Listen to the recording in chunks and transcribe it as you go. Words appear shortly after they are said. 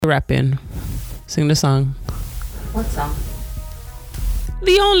Rapping. Sing the song. What song?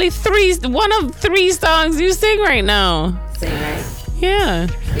 The only one of three songs you sing right now. Sing, right? Yeah.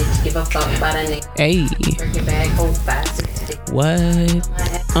 Bitch, give a fuck about a nigga. Hey. Work your bag, hold 5, 6, 6. What?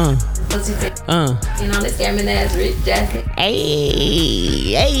 Pussy fit. You know, this scamming ass rich jacket.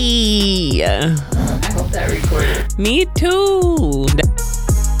 Hey. I hope that recorded. Me too.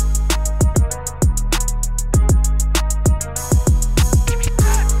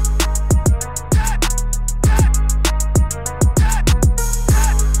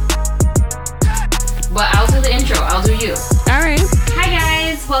 But I'll do the intro. I'll do you. All right. Hi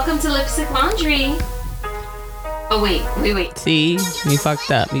guys, welcome to Lipstick Laundry. Oh wait. See, you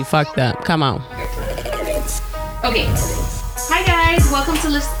fucked up. Come on. Okay. Hi guys, welcome to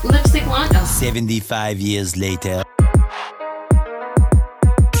Lipstick Laundry. 75 years later.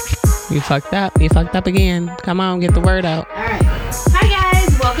 You fucked up again. Come on, get the word out. All right. Hi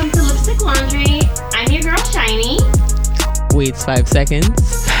guys, welcome to Lipstick Laundry. I'm your girl Shiny. Waits 5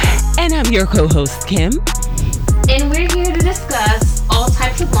 seconds. And I'm your co-host, Kim. And we're here to discuss all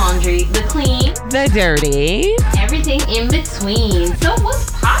types of laundry, the clean, The dirty. everything in between. So what's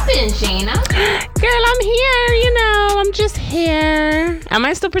poppin', Shayna? Girl, I'm here, I'm just here. Am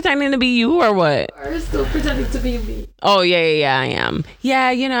I still pretending to be you or what? Are still pretending to be me. Oh, yeah, I am. Yeah,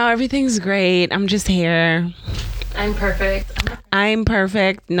 everything's great. I'm just here. I'm perfect. I'm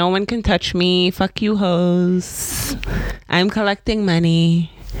perfect. No one can touch me. Fuck you, hoes. I'm collecting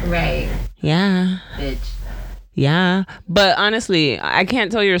money. Right. Yeah. Bitch. Yeah. But honestly, I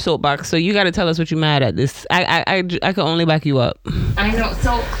can't tell your soapbox, so you got to tell us what you're mad at. This. I could only back you up. I know.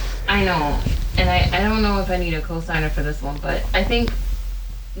 So, I know. And I don't know if I need a co-signer for this one, but I think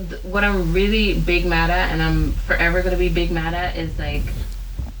what I'm really big mad at, and I'm forever going to be big mad at, is like,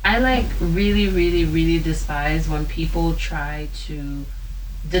 I like really, really, really despise when people try to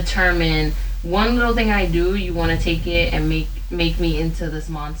determine one little thing I do, you want to take it and make me into this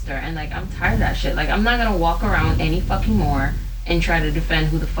monster. And like, I'm tired of that shit. Like, I'm not going to walk around any fucking more and try to defend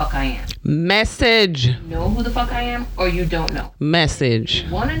who the fuck I am. Message. You know who the fuck I am, or you don't know. Message.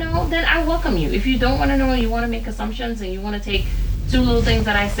 Want to know? Then I welcome you. If you don't want to know, you want to make assumptions and you want to take two little things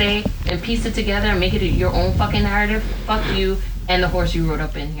that I say and piece it together and make it your own fucking narrative, fuck you and the horse you rode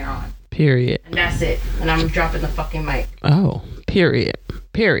up in here on. Period. And that's it. And I'm dropping the fucking mic. Oh, period.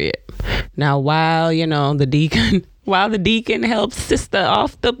 Now, while the deacon helps sister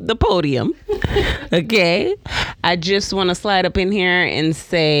off the podium, okay, I just want to slide up in here and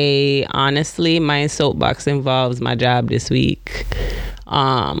say, honestly, my soapbox involves my job this week.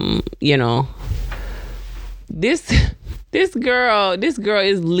 This girl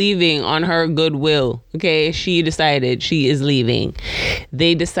is leaving on her goodwill. Okay, she decided she is leaving.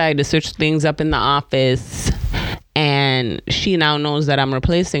 They decide to switch things up in the office. And she now knows that I'm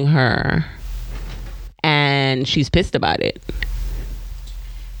replacing her. And she's pissed about it.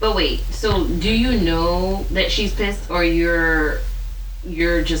 But wait, so do you know that she's pissed, or you're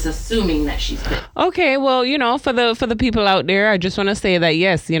just assuming that she's pissed? Okay, well, for the people out there, I just want to say that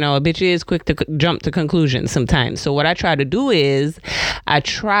yes, a bitch is quick to jump to conclusions sometimes. So what I try to do is I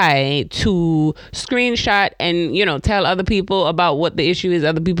try to screenshot and tell other people about what the issue is,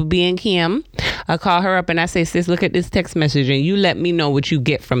 other people being Kim. I call her up and I say, sis, look at this text message and you let me know what you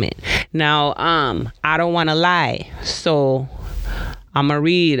get from it. Now, I don't want to lie, so I'm gonna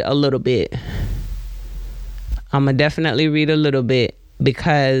read a little bit. I'm gonna definitely read a little bit.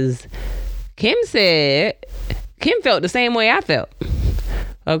 Because Kim felt the same way I felt.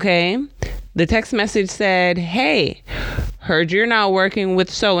 Okay? The text message said, hey, heard you're now working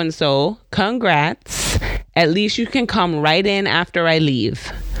with so-and-so. Congrats. At least you can come right in after I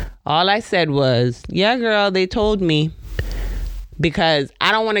leave. All I said was, yeah, girl, they told me. Because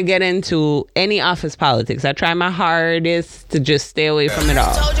I don't want to get into any office politics. I try my hardest to just stay away from it all.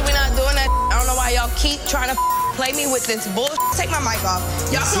 I told you we're not doing that. I don't know why y'all keep trying to play me with this bullshit. Take my mic off.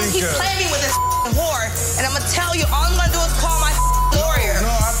 Y'all gonna keep playing me with this whore, and I'm gonna tell you, all I'm gonna do is call my lawyer. No,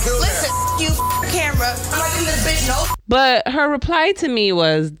 I feel Listen, that. You camera. I'm not giving this bitch no. But her reply to me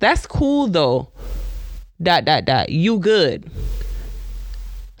was, that's cool though. ... You good.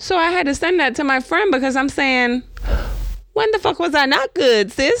 So I had to send that to my friend because I'm saying, when the fuck was I not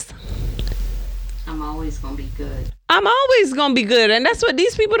good, sis? I'm always gonna be good. I'm always gonna be good, and that's what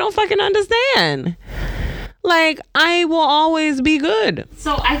these people don't fucking understand. Like, I will always be good.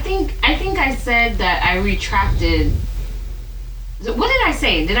 So I think I said that I retracted. What did I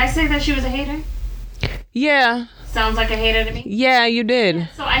say? Did I say that she was a hater? Yeah. Sounds like a hater to me? Yeah, you did.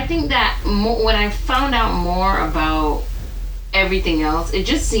 So I think that when I found out more about everything else, it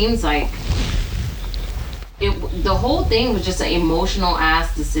just seems like the whole thing was just an emotional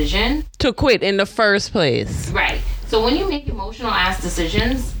ass decision to quit in the first place. Right. So when you make emotional ass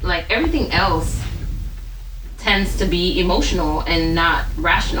decisions, like everything else tends to be emotional and not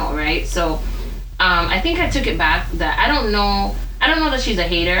rational, right? So I think I took it back that I don't know that she's a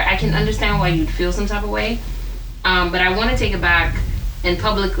hater. I can understand why you'd feel some type of way. But I want to take it back and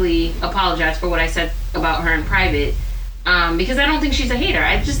publicly apologize for what I said about her in private. Because I don't think she's a hater.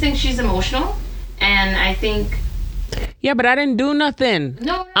 I just think she's emotional. And I think... Yeah, but I didn't do nothing.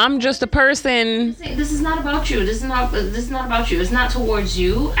 No. I'm just a person. This is not about you. This is not about you. It's not towards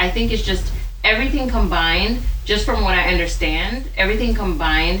you. I think it's just everything combined, just from what I understand, everything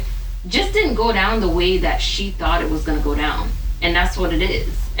combined just didn't go down the way that she thought it was going to go down. And that's what it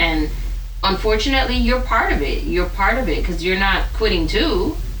is. And unfortunately, you're part of it. You're part of it because you're not quitting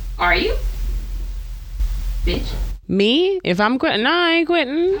too. Are you? Bitch. Me? If I'm quitting? No, I ain't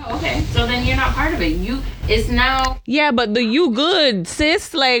quitting. Oh, okay. So then you're not part of it. It's now... Yeah, but you good,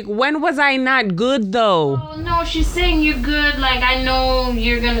 sis. Like, when was I not good, though? Oh, no, she's saying you're good. Like, I know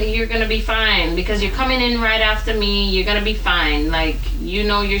you're gonna be fine because you're coming in right after me. You're gonna be fine. Like, you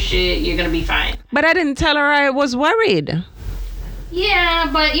know your shit. You're gonna be fine. But I didn't tell her I was worried. Yeah,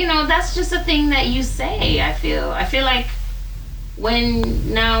 but, that's just a thing that you say, I feel like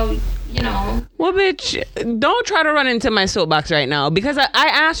when now... Well, bitch, don't try to run into my soapbox right now because I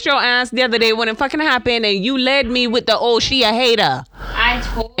asked your ass the other day when it fucking happened and you led me with the, she a hater.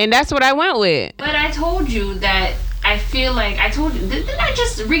 And that's what I went with. But I told you that I feel like I told you. Didn't I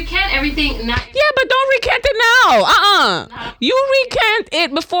just recant everything? Yeah, but don't recant it now. You recant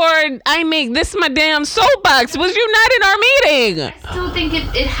it before I make this my damn soapbox. Was you not in our meeting? I still think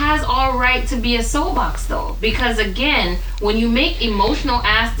it has all right to be a soapbox though, because again, when you make emotional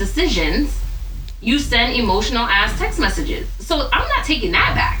ass decisions, you send emotional ass text messages. So I'm not taking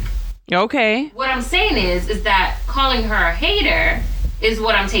that back. Okay. What I'm saying is that calling her a hater is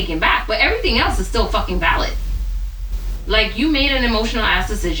what I'm taking back, but everything else is still fucking valid. Like, you made an emotional ass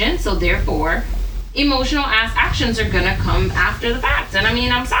decision, so therefore emotional ass actions are gonna come after the fact. And I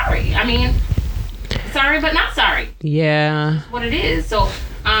mean, I'm sorry. Sorry but not sorry. Yeah. That's what it is. So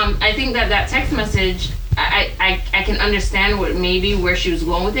I think that text message, I can understand where she was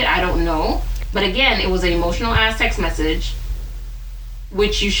going with it. I don't know. But again, it was an emotional ass text message,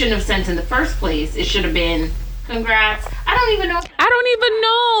 which you shouldn't have sent in the first place. It should have been, congrats. I don't even know.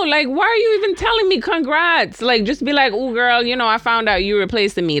 Like, why are you even telling me congrats? Like, just be like, oh, girl, I found out you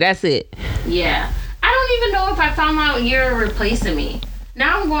replacing me. That's it. Yeah. I don't even know if I found out you're replacing me.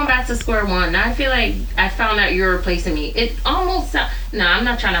 Now I'm going back to square one. Now I feel like I found out you're replacing me. It almost... No, I'm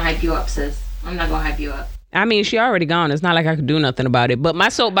not trying to hype you up, sis. I'm not going to hype you up. I mean, she already gone. It's not like I could do nothing about it. But my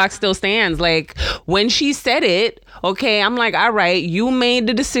soapbox still stands. Like, when she said it, okay, I'm like, all right, you made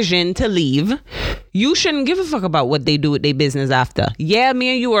the decision to leave. You shouldn't give a fuck about what they do with their business after. Yeah, me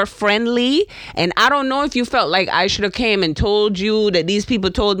and you are friendly. And I don't know if you felt like I should have came and told you that these people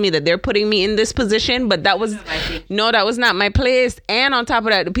told me that they're putting me in this position. But that was not my place. And on top of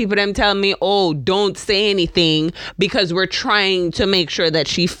that, the people them tell me, oh, don't say anything because we're trying to make sure that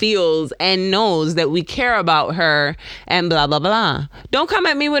she feels and knows that we care about her and blah, blah, blah. Don't come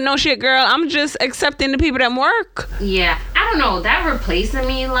at me with no shit, girl. I'm just accepting the people that work. Yeah. I don't know. That replacing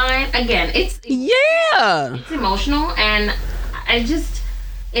me line, again, it's emotional, and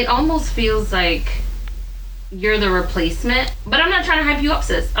it almost feels like you're the replacement. But I'm not trying to hype you up,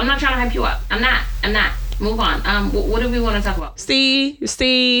 sis. I'm not trying to hype you up. I'm not. Move on. What do we want to talk about?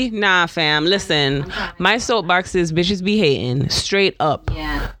 See, nah, fam. Listen, my soapbox is bitches be hating straight up.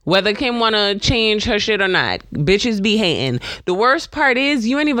 Yeah. Whether Kim wanna change her shit or not, bitches be hating. The worst part is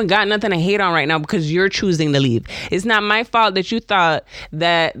you ain't even got nothing to hate on right now because you're choosing to leave. It's not my fault that you thought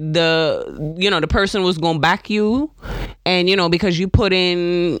that the person was gonna back you, and because you put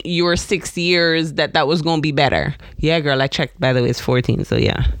in your 6 years that was gonna be better. Yeah, girl, I checked. By the way, it's 14. So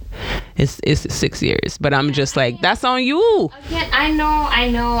yeah. It's 6 years, but I'm just like, that's on you. Again, I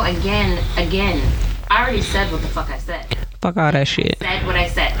know. Again, I already said what the fuck I said. Fuck all that shit. I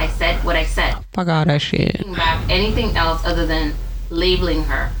said what I said. Fuck all that shit. Back anything else other than labeling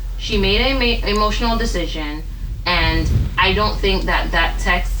her. She made an emotional decision, and I don't think that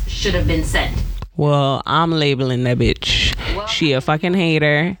text should have been sent. Well, I'm labeling that bitch. Well, she a fucking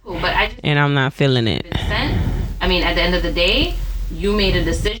hater, and I'm not feeling it. I mean, at the end of the day, you made a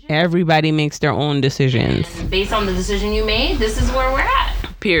decision. Everybody makes their own decisions. And based on the decision you made, this is where we're at.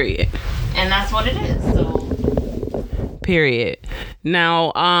 Period. And that's what it is. So. Period.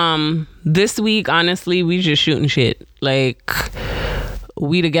 Now, this week, honestly, we just shooting shit. Like,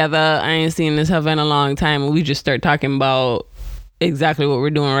 we together. I ain't seen this heifer in a long time. And we just start talking about exactly what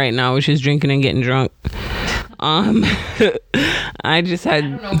we're doing right now, which is drinking and getting drunk. I just had. I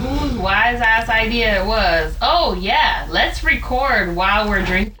don't know whose wise ass idea it was. Oh yeah, let's record while we're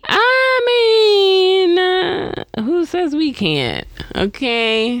drinking. I mean, who says we can't?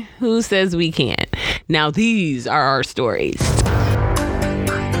 Okay, who says we can't? Now these are our stories.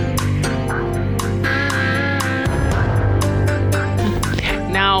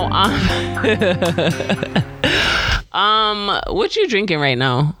 Now, what you drinking right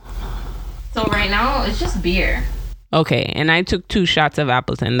now? So right now it's just beer. Okay, and I took 2 shots of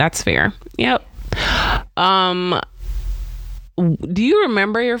Appleton. That's fair. Yep. Do you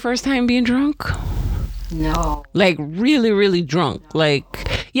remember your first time being drunk? No. Like really, really drunk.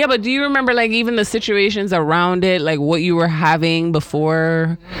 Like, yeah, but do you remember like even the situations around it, like what you were having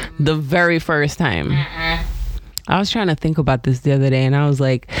before the very first time? I was trying to think about this the other day, and I was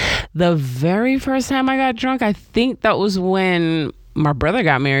like, the very first time I got drunk, I think that was when my brother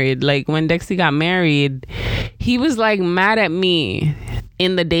got married. Like when Dexy got married, he was like mad at me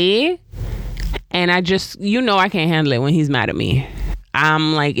in the day, and I just, I can't handle it when he's mad at me.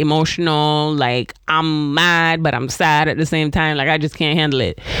 I'm like emotional, like I'm mad, but I'm sad at the same time. Like I just can't handle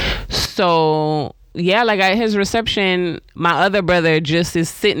it. So yeah, like at his reception, my other brother just is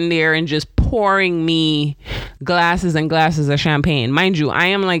sitting there and just pouring me glasses and glasses of champagne. Mind you, I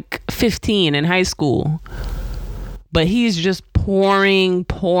am like 15 in high school, but he's just pouring.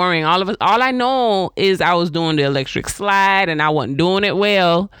 All I know is I was doing the electric slide and I wasn't doing it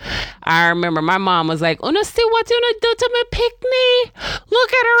well. I remember my mom was like, "Una see what you gonna do to me, Pickney? Look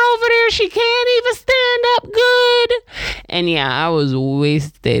at her over there. She can't even stand up good." And yeah, I was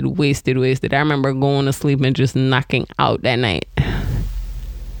wasted. I remember going to sleep and just knocking out that night.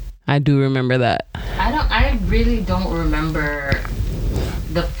 I do remember that. I really don't remember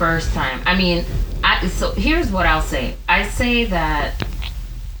the first time. I mean, so here's what I'll say. I say that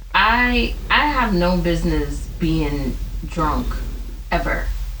I have no business being drunk ever,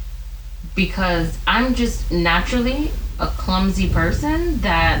 because I'm just naturally a clumsy person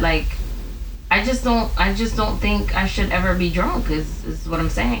that like I just don't think I should ever be drunk is what I'm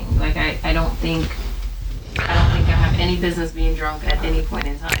saying. Like I don't think I have any business being drunk at any point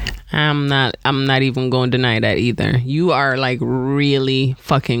in time. I'm not even going to deny that either. You are like really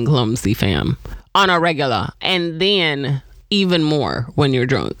fucking clumsy, fam. On a regular, and then even more when you're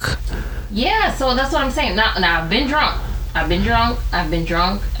drunk. Yeah, so that's what I'm saying. Now I've been drunk. And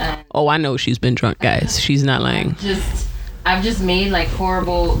oh, I know she's been drunk, guys. She's not lying. I've just made like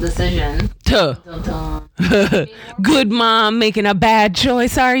horrible decisions. Good mom making a bad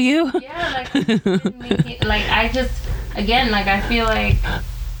choice, are you? Yeah, I feel like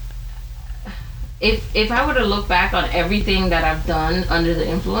if I were to look back on everything that I've done under the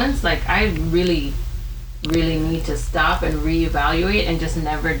influence, like I really, really need to stop and reevaluate and just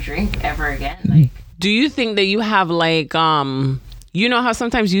never drink ever again. Like, do you think that you have like you know how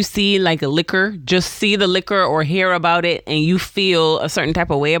sometimes you see like a liquor, just see the liquor or hear about it and you feel a certain type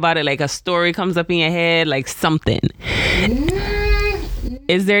of way about it, like a story comes up in your head, like something?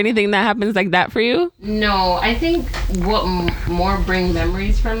 Is there anything that happens like that for you? No, I think what more bring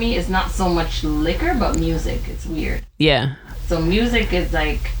memories for me is not so much liquor, but music. It's weird. Yeah. So music is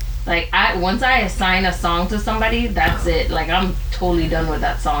like once I assign a song to somebody, that's it. Like I'm totally done with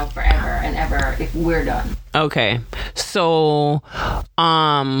that song forever and ever if we're done. Okay. So,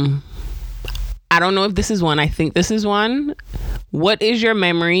 I don't know if this is one. I think this is one. What is your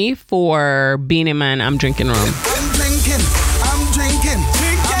memory for Beenie Man, I'm Drinking Rum? I'm drinking.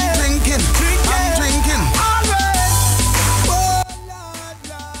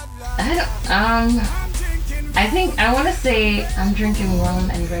 I think I want to say I'm drinking rum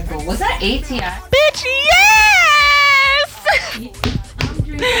and Red Bull. Was that ATI? Bitch, yes!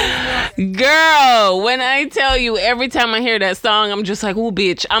 Girl, when I tell you, every time I hear that song, I'm just like, ooh,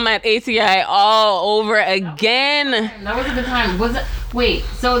 bitch, I'm at ATI all over again. That was a good time. Was it? Wait,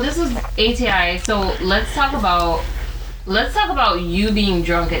 so this was ATI. So let's talk about you being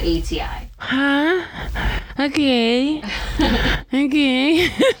drunk at ATI. Huh? Okay. Okay.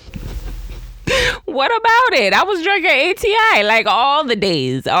 What about it? I was drunk at ATI like all the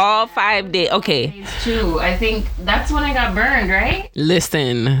days, all 5 days. Okay. Days too. I think that's when I got burned, right?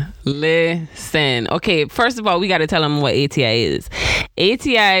 Listen. Okay, first of all, we got to tell them what ATI is.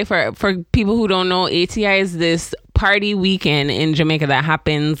 ATI, for people who don't know, ATI is this party weekend in Jamaica that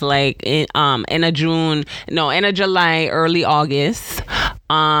happens like in July, early August.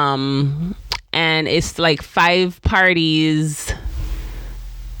 And it's like 5 parties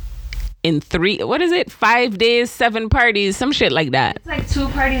in 5 days, 7 parties, some shit like that. It's like 2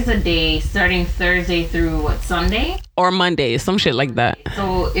 parties a day starting Thursday through Sunday? or Monday, some shit like that.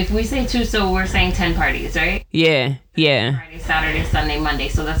 So if we say 2, so we're saying 10 parties, right? Yeah. Friday, Saturday, Sunday, Monday.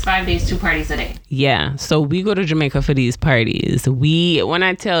 So that's 5 days, 2 parties a day. Yeah. So we go to Jamaica for these parties. When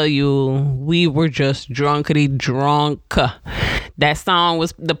I tell you, we were just drunkity drunk. That song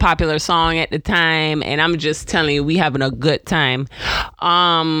was the popular song at the time, and I'm just telling you, we having a good time.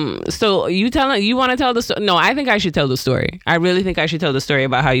 So you want to tell the story? No, I think I should tell the story. I really think I should tell the story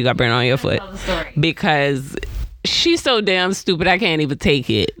about how you got burned on your foot. Tell the story. Because she's so damn stupid, I can't even take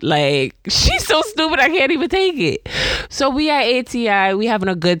it. Like, she's so stupid, I can't even take it. So we at ATI, we having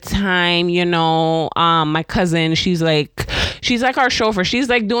a good time, you know. My cousin, she's like our chauffeur. She's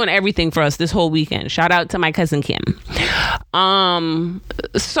like doing everything for us this whole weekend. Shout out to my cousin Kim.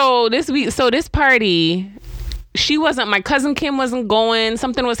 So this party, my cousin Kim wasn't going.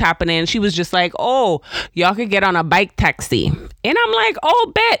 Something was happening. She was just like, oh, y'all could get on a bike taxi. And I'm like,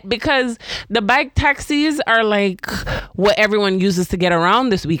 oh, bet, because the bike taxis are like what everyone uses to get around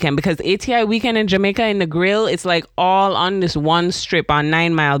this weekend, because ATI weekend in Jamaica in the Grill, it's like all on this one strip on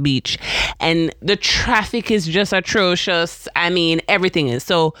 9 Mile Beach. And the traffic is just atrocious. I mean, everything is.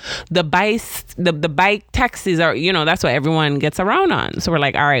 So the bike taxis are, you know, that's what everyone gets around on. So we're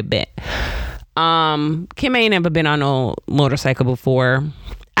like, all right, bet. Kim ain't never been on no motorcycle before.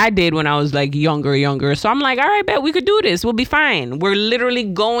 I did when I was like younger. So I'm like, all right, bet we could do this. We'll be fine. We're literally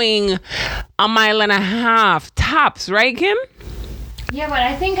going 1.5 miles tops, right, Kim? Yeah, but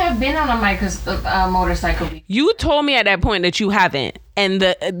I think I've been on a motorcycle before. You told me at that point that you haven't. And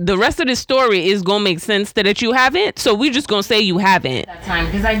the rest of the story is going to make sense that you haven't. So we're just going to say you haven't. That time,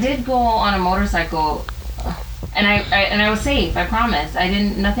 because I did go on a motorcycle and I was safe. I promise.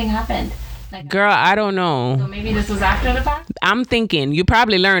 Nothing happened. Like, girl, I don't know. So maybe this was after the fact? I'm thinking you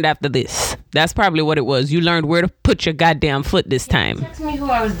probably learned after this. That's probably what it was. You learned where to put your goddamn foot this time. Can you text me who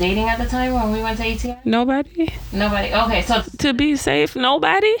I was dating at the time when we went to ATI? Nobody. Okay, so... To be safe,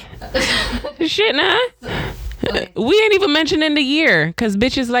 nobody? Shit, nah. Okay. We ain't even mentioning the year, because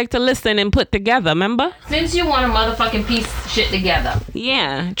bitches like to listen and put together, remember? Since you want a motherfucking piece of shit together.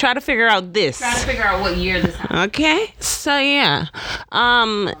 Yeah, try to figure out this. Try to figure out what year this happened. Okay, so yeah.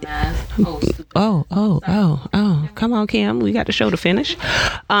 Oh, Come on, Kim. We got the show to finish.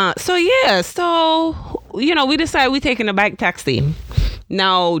 So you know, we decided we taking a bike taxi.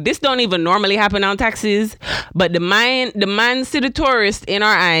 Now, this don't even normally happen on taxis, but the man see the tourist in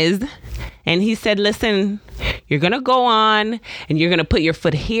our eyes, and he said, listen, you're going to go on and you're going to put your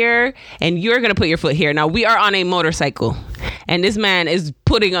foot here and you're going to put your foot here. Now, we are on a motorcycle and this man is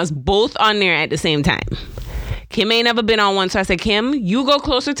putting us both on there at the same time. Kim ain't never been on one. So I said, Kim, you go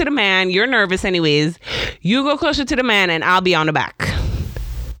closer to the man. You're nervous anyways. You go closer to the man and I'll be on the back.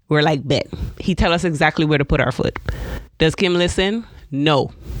 We're like, bet. He tell us exactly where to put our foot. Does Kim listen?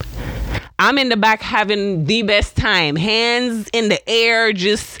 No. I'm in the back having the best time. Hands in the air,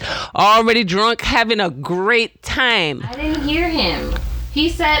 just already drunk, having a great time. I didn't hear him. He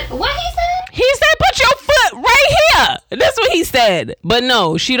said, what he said? He said, put your foot right here. That's what he said. But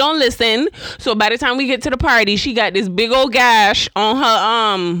no, she don't listen. So by the time we get to the party, she got this big old gash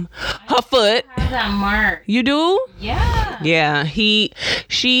on her foot. I have that mark. You do? Yeah. Yeah.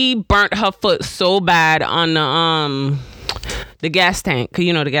 She burnt her foot so bad on the gas tank.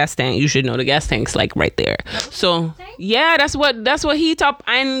 You know the gas tank. You should know the gas tank's like right there. So yeah, that's what he taught,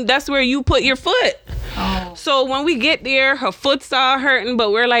 and that's where you put your foot. Oh. So when we get there, her foot's all hurting,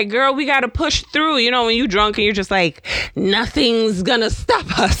 but we're like, girl, we gotta push through. You know, when you drunk and you're just like, nothing's gonna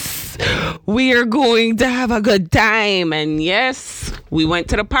stop us. We are going to have a good time. And yes, we went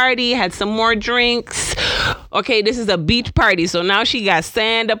to the party, had some more drinks. Okay, this is a beach party, so now she got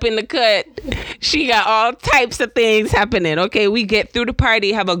sand up in the cut. She got all types of things happening. Okay, we get through the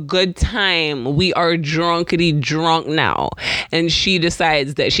party, have a good time. We are drunkity drunk now. And she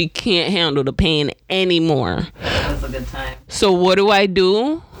decides that she can't handle the pain anymore. That was a good time. So what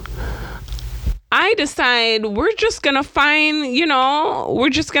do? I decide we're just gonna find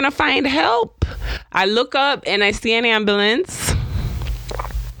help. I look up and I see an ambulance.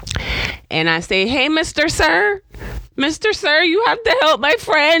 And I say, hey, Mr. Sir, you have to help my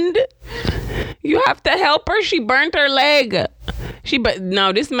friend. You have to help her. She burnt her leg.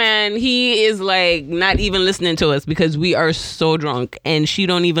 No, this man, he is like not even listening to us because we are so drunk, and she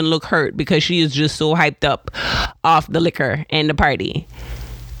don't even look hurt because she is just so hyped up off the liquor and the party.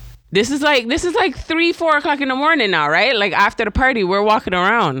 This is like 3-4 o'clock in the morning now, right? Like after the party, we're walking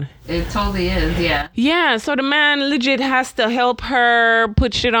around. It totally is, yeah. Yeah, so the man legit has to help her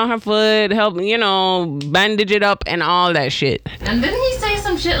put shit on her foot, help, bandage it up and all that shit. And didn't he say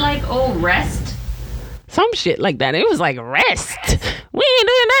some shit like, oh, rest? Some shit like that. It was like, rest. We ain't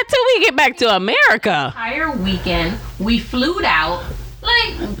doing that till we get back to America. Entire weekend, we flew out.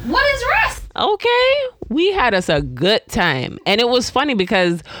 Like, what is rest? Okay, we had us a good time. And it was funny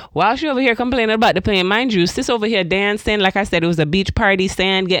because while she over here complaining about the plane, mind you, sis over here dancing. Like I said, it was a beach party,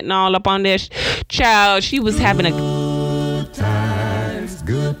 sand getting all up on this. Child, she was having a... Good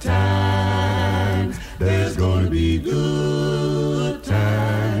times. There's gonna be good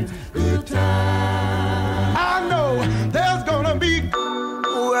times. Good times. I know there's gonna be...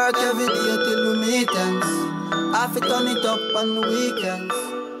 Work every day till we meet ends. I fit turn it up on the weekends.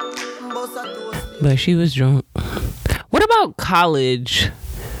 But she was drunk. What about college?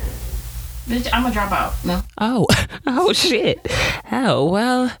 Bitch, I'm gonna drop out. No. Oh shit. Oh,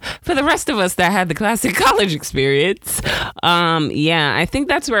 well, for the rest of us that had the classic college experience, yeah, I think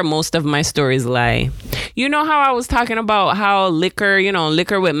that's where most of my stories lie. You know how I was talking about how liquor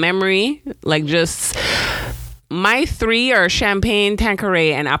with memory, like just my 3 are Champagne,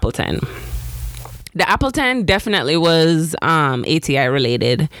 Tanqueray, and Appleton. The Appleton definitely was ATI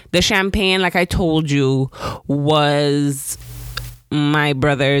related. The Champagne, like I told you, was my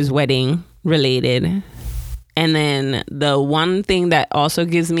brother's wedding related. And then the one thing that also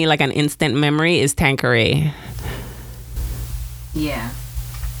gives me like an instant memory is Tanqueray. Yeah.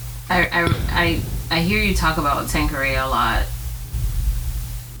 I hear you talk about Tanqueray a lot.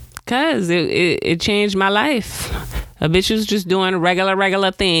 Cause it changed my life. A bitch was just doing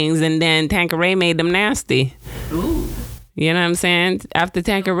regular things, and then Tanqueray made them nasty. Ooh. You know what I'm saying? After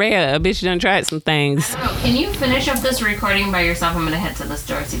Tanqueray, a bitch done tried some things. I don't know. Can you finish up this recording by yourself? I'm gonna head to the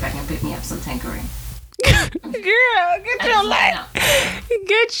store, see if I can pick me up some Tanqueray. Girl, get your life.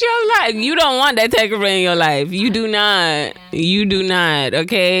 Get your life. You don't want that Tanqueray in your life. You do not. You do not.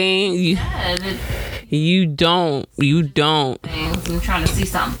 Okay. You don't. I'm trying to see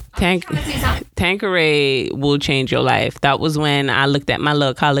something. Tanqueray will change your life. That was when I looked at my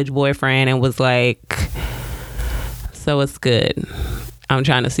little college boyfriend and was like, so it's good. I'm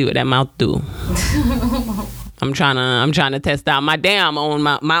trying to see what that mouth do. I'm trying to test out my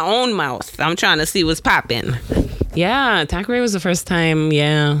own mouth. I'm trying to see what's popping. Yeah, Tanqueray was the first time.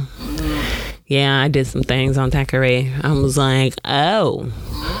 Yeah, I did some things on Tanqueray. I was like, oh,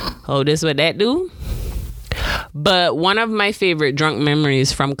 this what that do? But one of my favorite drunk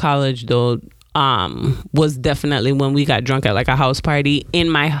memories from college, though, was definitely when we got drunk at like a house party in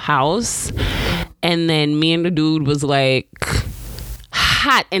my house, and then me and the dude was like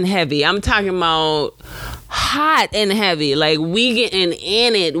hot and heavy. I'm talking about hot and heavy. Like we getting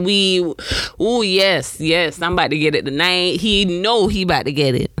in it. Yes, I'm about to get it tonight. He know he about to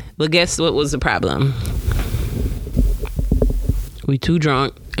get it. But guess what was the problem? We too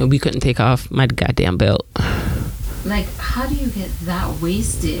drunk and we couldn't take off my goddamn belt. Like, how do you get that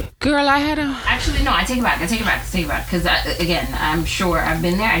wasted? Girl, I had a... Actually, no, I take it back. Because, again, I'm sure I've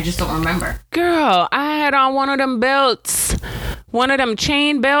been there. I just don't remember. Girl, I had on one of them belts. One of them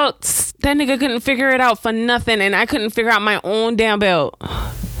chain belts. That nigga couldn't figure it out for nothing. And I couldn't figure out my own damn belt.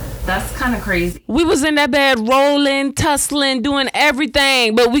 That's kind of crazy. We was in that bed rolling, tussling, doing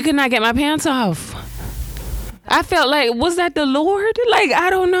everything. But we could not get my pants off. I felt like, was that the Lord? Like, I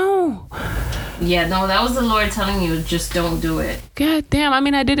don't know. Yeah, no, that was the Lord telling you, just don't do it. God damn, I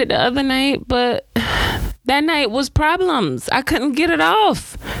mean, I did it the other night, but that night was problems. I couldn't get it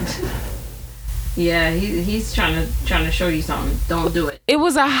off. Yeah, he's trying to show you something. Don't do it. It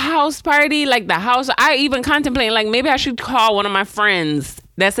was a house party, like the house. I even contemplated, like, maybe I should call one of my friends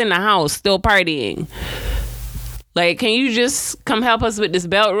that's in the house still partying. Like, can you just come help us with this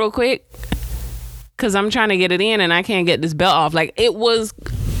belt real quick? Because I'm trying to get it in and I can't get this belt off. Like, it was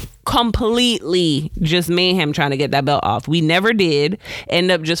completely just mayhem trying to get that belt off. We never did. End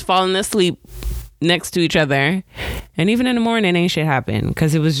up just falling asleep next to each other, and even in the morning ain't shit happened,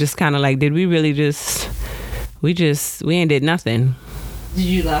 because it was just kind of like, did we really we ain't did nothing. Did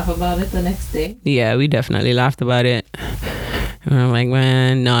you laugh about it the next day? Yeah, we definitely laughed about it. And I'm like,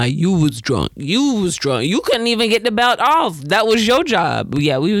 man, nah, you was drunk. You couldn't even get the belt off. That was your job.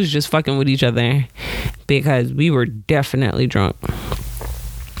 Yeah, we was just fucking with each other because we were definitely drunk.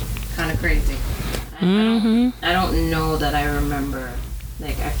 Kind of crazy. I don't know that I remember.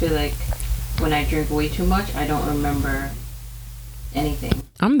 Like, I feel like when I drink way too much, I don't remember anything.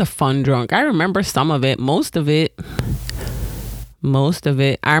 I'm the fun drunk. I remember some of it. Most of it.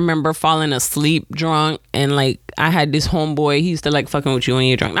 I remember falling asleep drunk, and like I had this homeboy. He used to like fucking with you when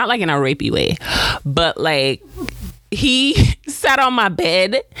you're drunk. Not like in a rapey way, but like he sat on my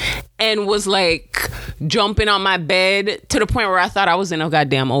bed and was like jumping on my bed to the point where I thought I was in a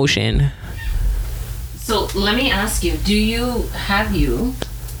goddamn ocean. So let me ask you, have you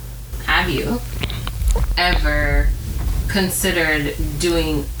ever considered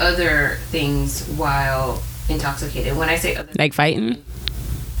doing other things while intoxicated. When I say other, Like fighting?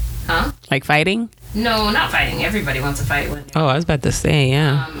 huh? Like fighting? No, not fighting. Everybody wants to fight when. Oh, I was about to say,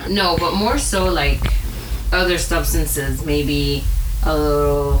 yeah. No, but more so like other substances, maybe a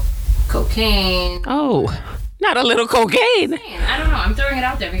little cocaine. Oh, not a little cocaine. I don't know. I'm throwing it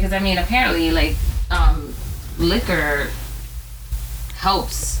out there because I mean, apparently, like liquor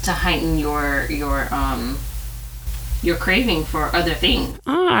helps to heighten your craving for other things.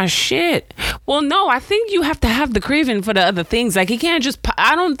 Ah, shit. Well, no, I think you have to have the craving for the other things. Like, you can't just,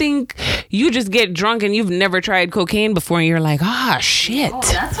 I don't think you just get drunk and you've never tried cocaine before and you're like, ah, shit. Oh,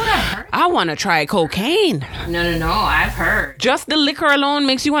 that's what I've heard. I want to try cocaine. No, I've heard. Just the liquor alone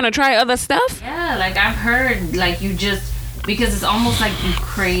makes you want to try other stuff? Yeah, like I've heard, like you just, because it's almost like you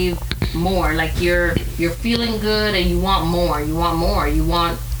crave more. Like you're feeling good and you want more. You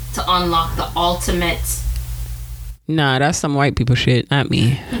want to unlock the ultimate. Nah, that's some white people shit, not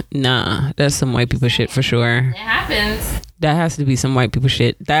me. Nah, that's some white people shit for sure. It happens. That has to be some white people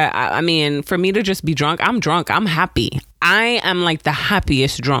shit. That I mean, for me to just be drunk, I'm drunk. I'm happy. I am like the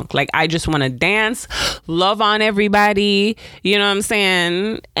happiest drunk. Like, I just want to dance, love on everybody, you know what I'm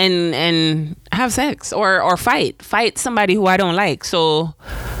saying? And have sex or fight somebody who I don't like. So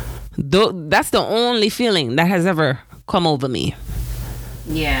that's the only feeling that has ever come over me.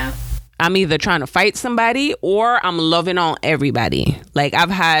 Yeah. I'm either trying to fight somebody or I'm loving on everybody. Like, I've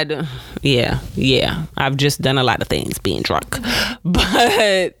had, I've just done a lot of things being drunk.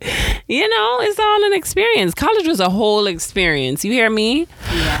 But, you know, it's all an experience. College was a whole experience. You hear me?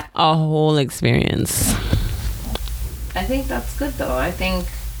 Yeah. A whole experience. I think that's good, though. I think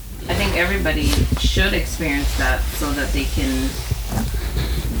everybody should experience that so that they can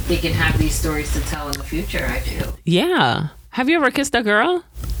have these stories to tell in the future, I feel. Yeah. Have you ever kissed a girl?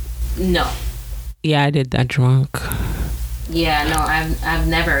 No. Yeah, I did that drunk. Yeah, no, I've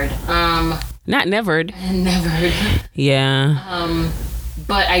nevered. Not nevered. Nevered. Yeah.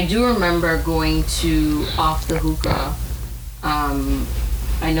 But I do remember going to Off the Hookah.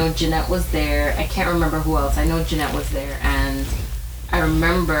 I know Jeanette was there. I can't remember who else. I know Jeanette was there, and I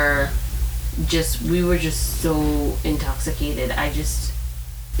remember we were just so intoxicated.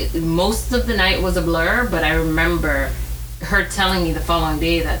 Most of the night was a blur, but I remember her telling me the following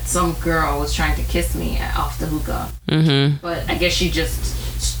day that some girl was trying to kiss me off the hookah. Mm-hmm. But I guess she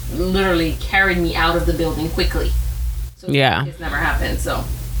just literally carried me out of the building quickly. So yeah. It's never happened. So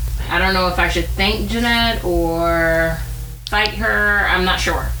I don't know if I should thank Jeanette or fight her. I'm not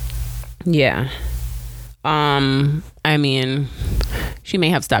sure. Yeah. I mean, she may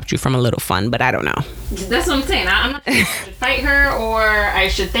have stopped you from a little fun, but I don't know. That's what I'm saying. I'm not sure if I should fight her or I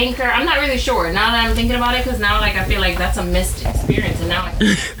should thank her. I'm not really sure now that I'm thinking about it, because now like I feel like that's a missed experience, and now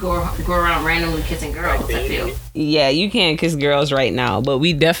I go around randomly kissing girls. I feel. Yeah, you can't kiss girls right now, but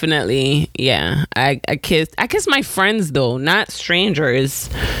we definitely, yeah. I kissed my friends though, not strangers,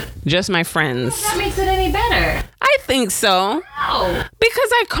 just my friends. That makes it any better. I think so. Oh. Because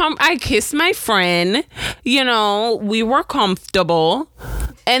I kissed my friend, you know, we were comfortable,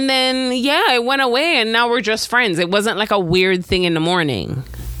 and then it went away, and now we're just friends. It wasn't like a weird thing in the morning.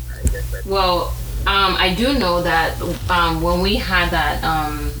 Well, I do know that when we had that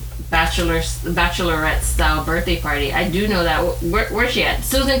bachelorette style birthday party, I do know that where's she at?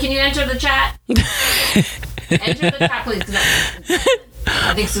 Susan, can you enter the chat? Enter the chat, please.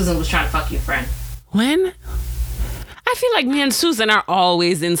 I think Susan was trying to fuck you, friend. When? I feel like me and Susan are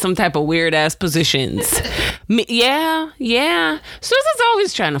always in some type of weird ass positions. Yeah. Susan's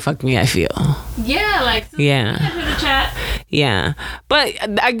always trying to fuck me, I feel. Yeah, like Susan, yeah. Enter the chat. Yeah. But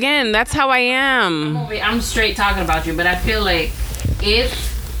again, that's how I am. I'm straight talking about you, but I feel like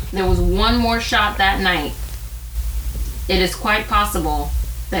if there was one more shot that night, it is quite possible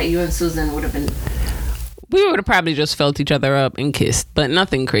that you and Susan would have been... We would have probably just felt each other up and kissed, but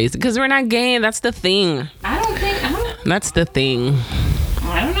nothing crazy, because we're not gay. That's the thing. That's the thing.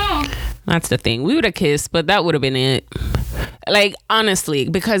 I don't know. That's the thing. We would have kissed, but that would have been it. Like, honestly,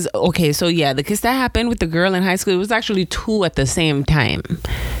 because, okay, so yeah, the kiss that happened with the girl in high school, it was actually 2 at the same time.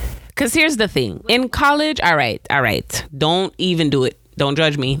 Because here's the thing. In college, all right. Don't even do it. Don't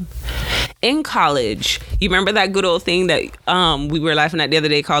judge me. In college, you remember that good old thing that we were laughing at the other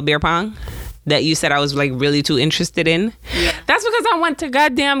day called beer pong? That you said I was like really too interested in? Yeah. That's because I went to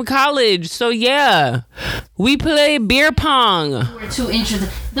goddamn college. So yeah, we play beer pong. We're too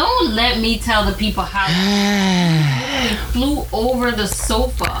interested. Don't let me tell the people how you literally flew over the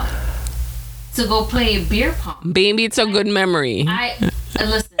sofa to go play beer pong. Baby, it's a good memory.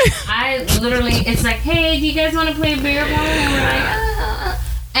 Listen, I literally, it's like, hey, do you guys want to play beer pong? And we're like,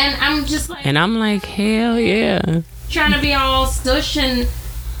 and I'm just like, And I'm like, hell yeah. trying to be all stush and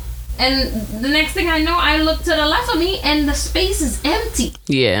the next thing I know, I look to the left of me and the space is empty.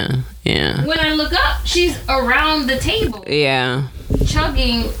 Yeah. When I look up, she's around the table Yeah.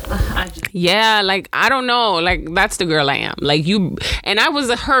 chugging. Yeah, like, I don't know. Like, that's the girl I am. Like, you... And I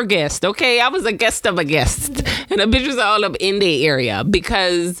was her guest, okay? I was a guest of a guest. And the bitches are all up in the area.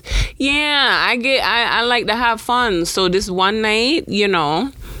 Because, yeah, I like to have fun. So this one night, you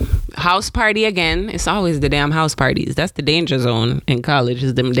know... House party again. It's always the damn house parties. That's the danger zone in college,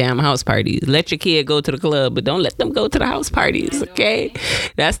 is them damn house parties. Let your kid go to the club, but don't let them go to the house parties, okay?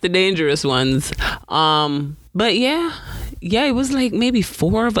 That's the dangerous ones. But yeah, it was like maybe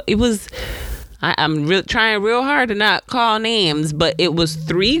 4 of it was. I'm trying real hard to not call names, but it was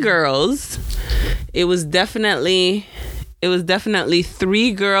 3 girls. It was definitely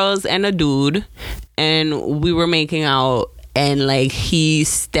 3 girls and a dude, and we were making out. And like he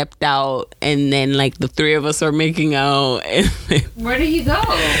stepped out, and then like the 3 of us are making out. And Where did he go?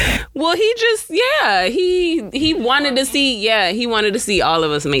 well, he just he wanted to see he wanted to see all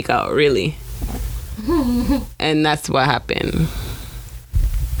of us make out, really. And that's what happened.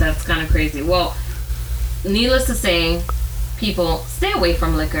 That's kind of crazy. Well, needless to say, people, stay away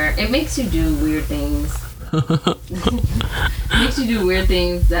from liquor. It makes you do weird things. Makes you do weird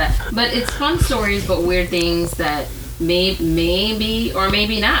things but it's fun stories, but weird things that maybe or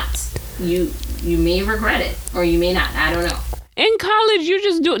maybe not. You may regret it, or you may not. I don't know. In college, you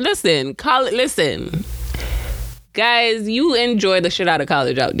just do. Listen, guys, you enjoy the shit out of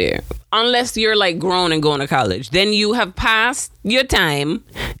college out there. Unless you're like grown and going to college, then you have passed your time,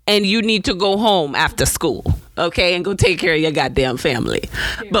 and you need to go home after school, okay, and go take care of your goddamn family.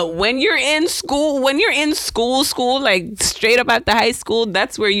 But when you're in school, like straight up after high school,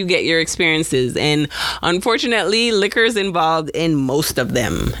 that's where you get your experiences. And unfortunately, liquor's involved in most of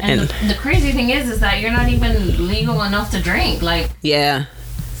them. And the crazy thing is that you're not even legal enough to drink. Like, yeah.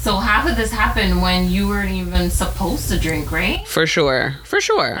 So half of this happened when you weren't even supposed to drink, right? For sure.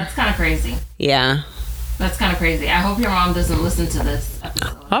 That's kind of crazy. Yeah. That's kind of crazy. I hope your mom doesn't listen to this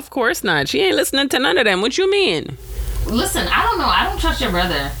episode. Of course not. She ain't listening to none of them. What you mean? Listen, I don't know. I don't trust your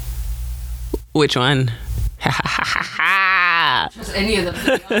brother. Which one? Trust any of them.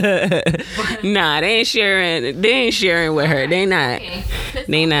 Nah, they ain't sharing with her. They not.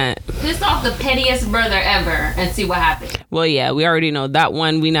 Piss off the pettiest brother ever and see what happens. Well, yeah, we already know that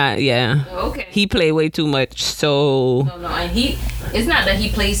one. We not. Yeah. Okay. He play way too much. So. No, and it's not that he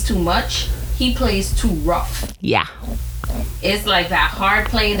plays too much. He plays too rough. Yeah. It's like that hard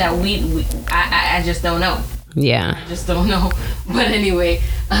play that I just don't know. Yeah. I just don't know. But anyway,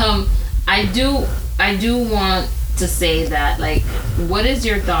 I do want to say that, like, what is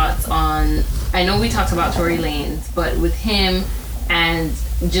your thoughts on, I know we talked about Tory Lanez, but with him and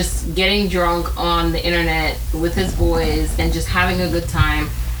just getting drunk on the internet with his boys and just having a good time,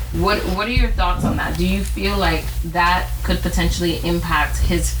 what are your thoughts on that? Do you feel like that could potentially impact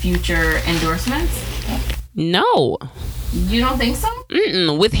his future endorsements? No. You don't think so?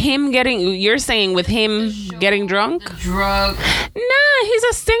 With him you're saying with him getting drunk? The drug. Nah, he's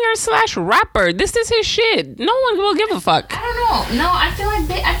a singer/rapper. This is his shit. No one will give a fuck. I don't know. No, I feel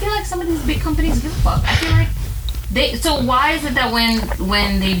like some of these big companies give a fuck. I feel like so why is it that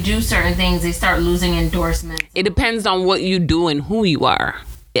when they do certain things, they start losing endorsements? It depends on what you do and who you are.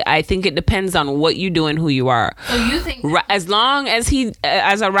 I think it depends on what you do and who you are. So you think as long as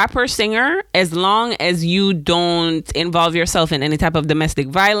as a rapper singer, as long as you don't involve yourself in any type of domestic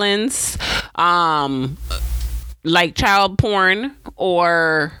violence, like child porn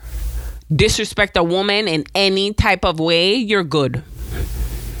or disrespect a woman in any type of way, you're good.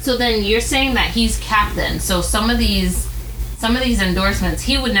 So then you're saying that he's capped then. So some of these endorsements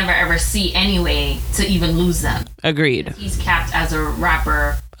he would never ever see anyway to even lose them. Agreed. He's capped as a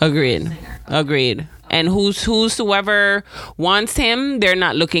rapper. Agreed. Singer. Agreed. And whoever wants him, they're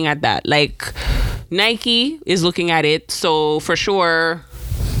not looking at that. Like Nike is looking at it, so for sure,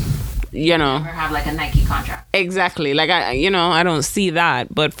 you know, never have like a Nike contract. Exactly. Like I don't see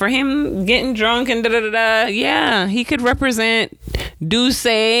that. But for him getting drunk and yeah, he could represent Douce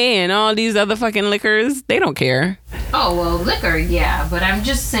and all these other fucking liquors. They don't care. Oh well, liquor, yeah. But I'm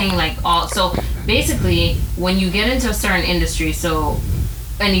just saying, like, so basically, when you get into a certain industry,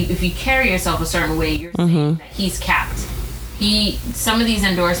 if you carry yourself a certain way, you're saying that he's capped. Some of these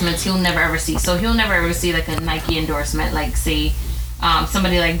endorsements he'll never ever see. So he'll never ever see like a Nike endorsement, like say.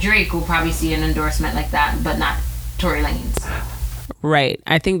 Somebody like Drake will probably see an endorsement like that, but not Tory Lanez. Right.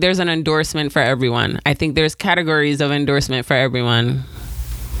 I think there's an endorsement for everyone. I think there's categories of endorsement for everyone.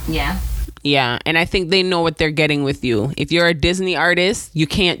 Yeah. Yeah, and I think they know what they're getting with you. If you're a Disney artist, you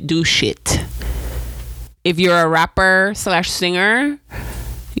can't do shit. If you're a rapper / singer,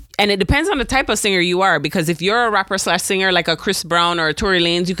 and it depends on the type of singer you are, because if you're a rapper / singer like a Chris Brown or a Tory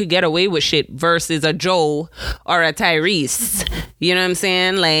Lanez, you could get away with shit versus a Joe or a Tyrese. You know what I'm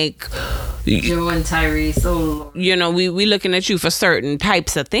saying? Like, Joe and Tyrese, oh, you know, we looking at you for certain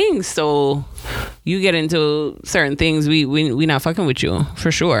types of things. So you get into certain things, we not fucking with you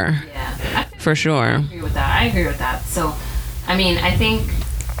for sure. Yeah, for sure. I agree with that. So, I mean, I think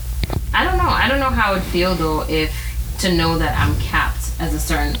I don't know how it would feel though if to know that I'm capped as a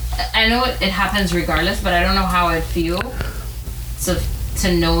certain. I know it happens regardless, but I don't know how I'd feel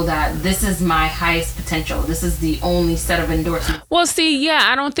to know that this is my highest potential. This is the only set of endorsements. Well, see, yeah,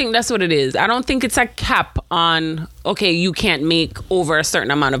 I don't think that's what it is. I don't think it's a cap on, okay, you can't make over a certain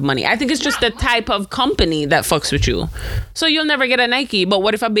amount of money. I think it's just the type of company that fucks with you. So you'll never get a Nike, but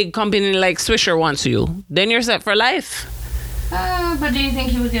what if a big company like Swisher wants you? Then you're set for life. But do you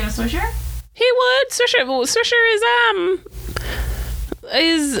think he would get a Swisher? He would. Swisher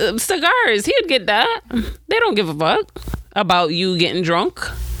is cigars. He'd get that. They don't give a fuck about you getting drunk.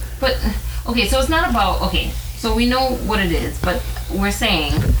 But okay, so it's not about, okay, so we know what it is, but we're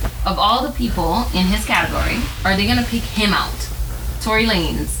saying of all the people in his category, are they gonna pick him out, Tory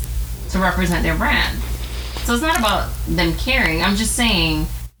Lanez, to represent their brand? So it's not about them caring. I'm just saying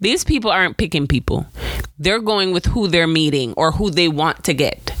these people aren't picking people. They're going with who they're meeting or who they want to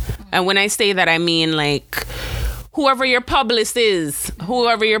get. And when I say that, I mean like whoever your publicist is. I feel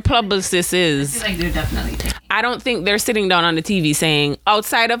like they're definitely picking. I don't think they're sitting down on the TV saying,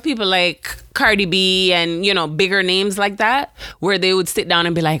 outside of people like Cardi B and, you know, bigger names like that, where they would sit down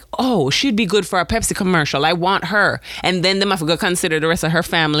and be like, oh, she'd be good for a Pepsi commercial. I want her. And then they have to consider the rest of her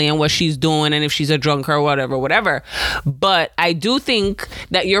family and what she's doing and if she's a drunk or whatever. But I do think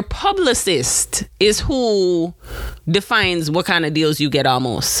that your publicist is who defines what kind of deals you get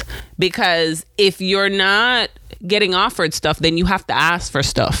almost. Because if you're not getting offered stuff, then you have to ask for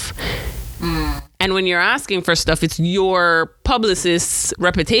stuff. And when you're asking for stuff, it's your publicist's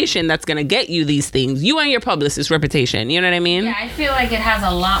reputation that's going to get you these things. You and your publicist's reputation. You know what I mean? Yeah, I feel like it has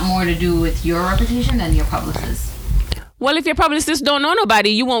a lot more to do with your reputation than your publicist. Well, if your publicist don't know nobody,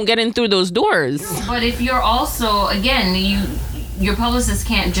 you won't get in through those doors. But if you're also, again, your publicist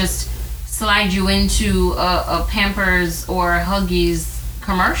can't just slide you into a Pampers or a Huggies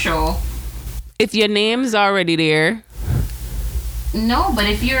commercial. If your name's already there. No, but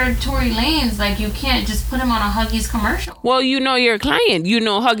if you're Tory Lanez, like, you can't just put him on a Huggies commercial. Well, you know your client. You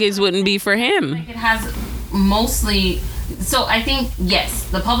know Huggies wouldn't be for him. Like, it has mostly... So I think, yes,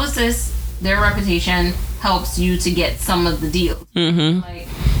 the publicist, their reputation helps you to get some of the deals. Mm-hmm. Like,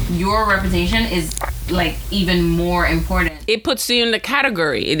 your reputation is, like, even more important. It puts you in the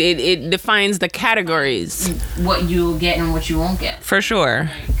category. It defines the categories. What you'll get and what you won't get. For sure.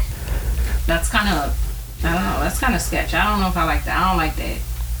 Like, that's kind of... I don't know. That's kind of sketch. I don't know if I like that. I don't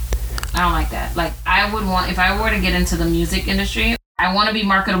like that. Like, I would want... If I were to get into the music industry, I want to be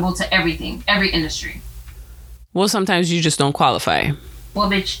marketable to everything. Every industry. Well, sometimes you just don't qualify. Well,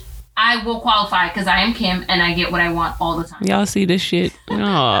 bitch, I will qualify because I am Kim and I get what I want all the time. Y'all see this shit?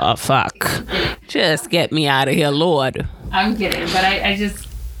 Oh, fuck. Just get me out of here, Lord. I'm kidding, but I just...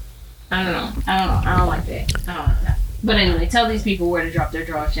 I don't know. I don't like that. But anyway, tell these people where to drop their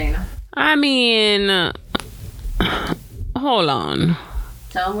drawers, Shayna. I mean, hold on.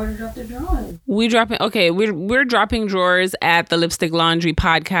 Tell them where to drop their drawers. We're dropping drawers at the Lipstick Laundry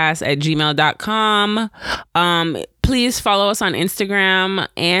Podcast at gmail.com. Please follow us on Instagram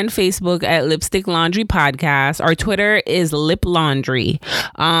and Facebook at Lipstick Laundry Podcast. Our Twitter is Lip Laundry.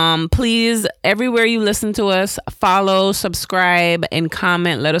 Please, everywhere you listen to us, follow, subscribe, and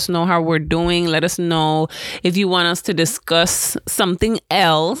comment. Let us know how we're doing. Let us know if you want us to discuss something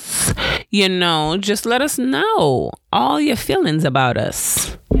else. You know, just let us know all your feelings about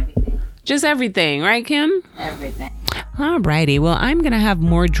us. Everything. Just everything, right, Kim? Everything. Alrighty, well, I'm going to have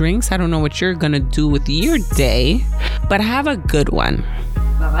more drinks. I don't know what you're going to do with your day, but have a good one.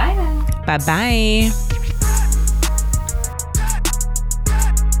 Bye-bye. Bye-bye.